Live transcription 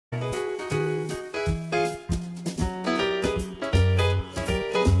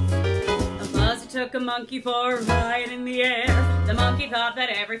took a monkey for a ride in the air. The monkey thought that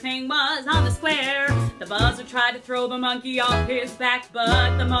everything was on the square. The buzzard tried to throw the monkey off his back,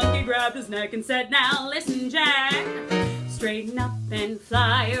 but the monkey grabbed his neck and said, "Now listen, Jack. Straighten up and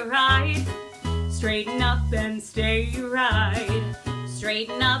fly right. Straighten up and stay right.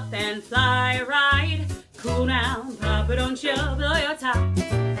 Straighten up and fly right. Cool down, Papa, don't you blow your top.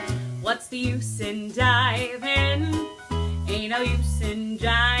 What's the use in diving? Ain't no use in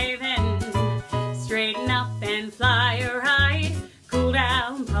jiving. Straighten up and fly right. Cool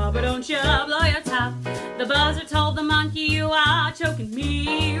down, Papa, don't you blow your top." The buzzard told the monkey, "You are choking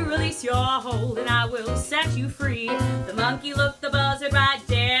me. Release your hold and I will set you free." The monkey looked the buzzard right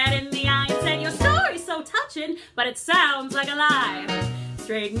dead in the eye and said, "Your story's so touching, but it sounds like a lie.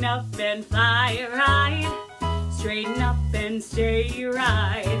 Straighten up and fly right. Straighten up and stay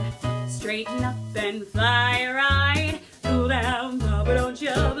right. Straighten up and fly right. Cool down, Papa, don't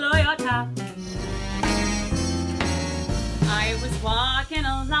you blow your top." I was walking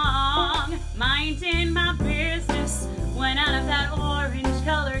along, minding my business, when out of that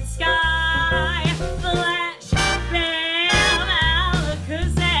orange-colored sky, flash, bam,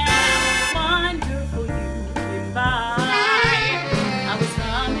 alakazam, wonderful you came by. I was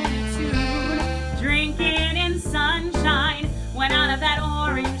humming a tune, drinking in sunshine, when out of that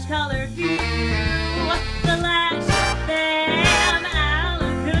orange-colored view, flash, bam,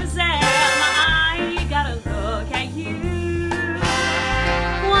 alakazam, I gotta look at you.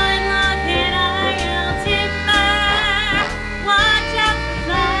 One look and I'll timber. Watch out for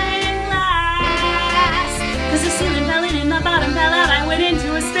flying glass. 'Cause the ceiling fell in and my bottom fell out. I went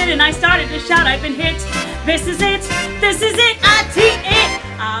into a spin and I started to shout, "I've been hit. This is it. This is it. I take it."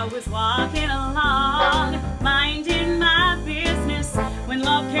 I was walking along, minding my business, when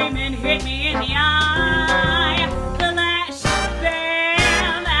love came and hit me in the eye. Flash,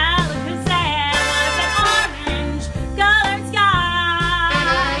 bam, alakazam, out of that orange-colored sky.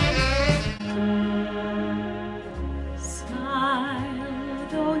 Smile,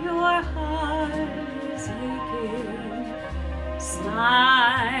 though your heart is aching.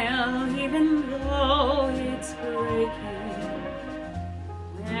 Smile, even though it's breaking.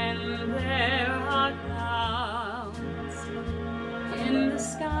 When there are clouds in the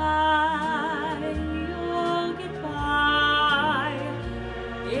sky, you'll get by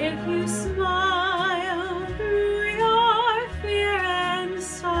if you smile through your fear and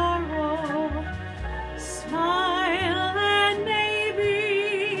sorrow. Smile and maybe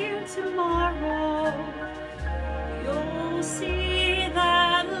tomorrow you'll see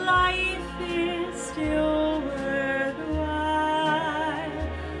that life is still worthwhile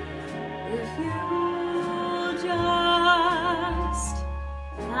if you just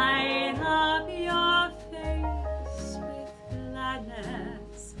light up your face with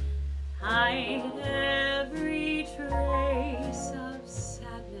gladness. Hide every trace of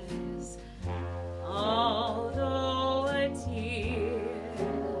sadness. Although a tear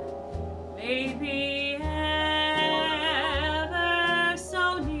may be ever so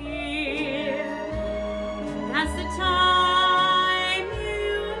near, that's the time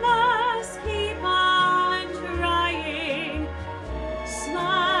you must keep on trying.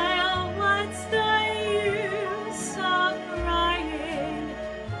 Smile, what's the use of crying?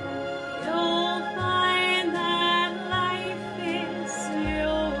 You'll find that life is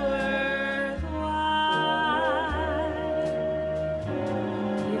still worthwhile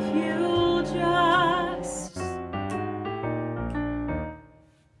if you just.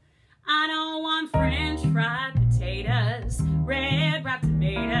 I don't want French fried potatoes, red ripe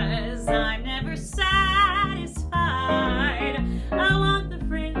tomatoes. I'm never satisfied. I want the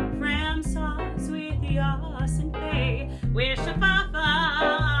Frim Fram Sauce with the awesome pay. Wish a papa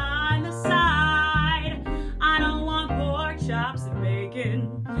on the side. I don't want pork chops and bacon.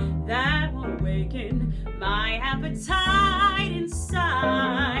 That won't awaken my appetite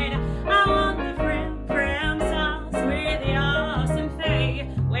inside. I want the Frim Fram Sauce with the awesome pay.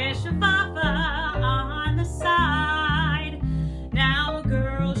 Wish a papa on the side. Now a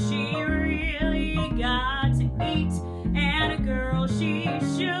girl, she really got to eat, and a girl, she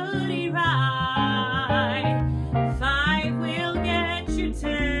should eat right. 5 will get you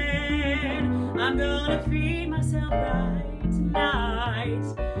 10. I'm gonna feed myself right tonight.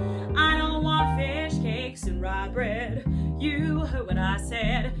 I don't want fish cakes and rye bread. You heard what I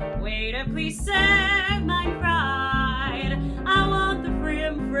said. Waiter, please serve my pride. I want the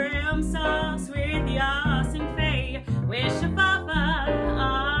Frim Fram Sauce with the awesome pay. Wish a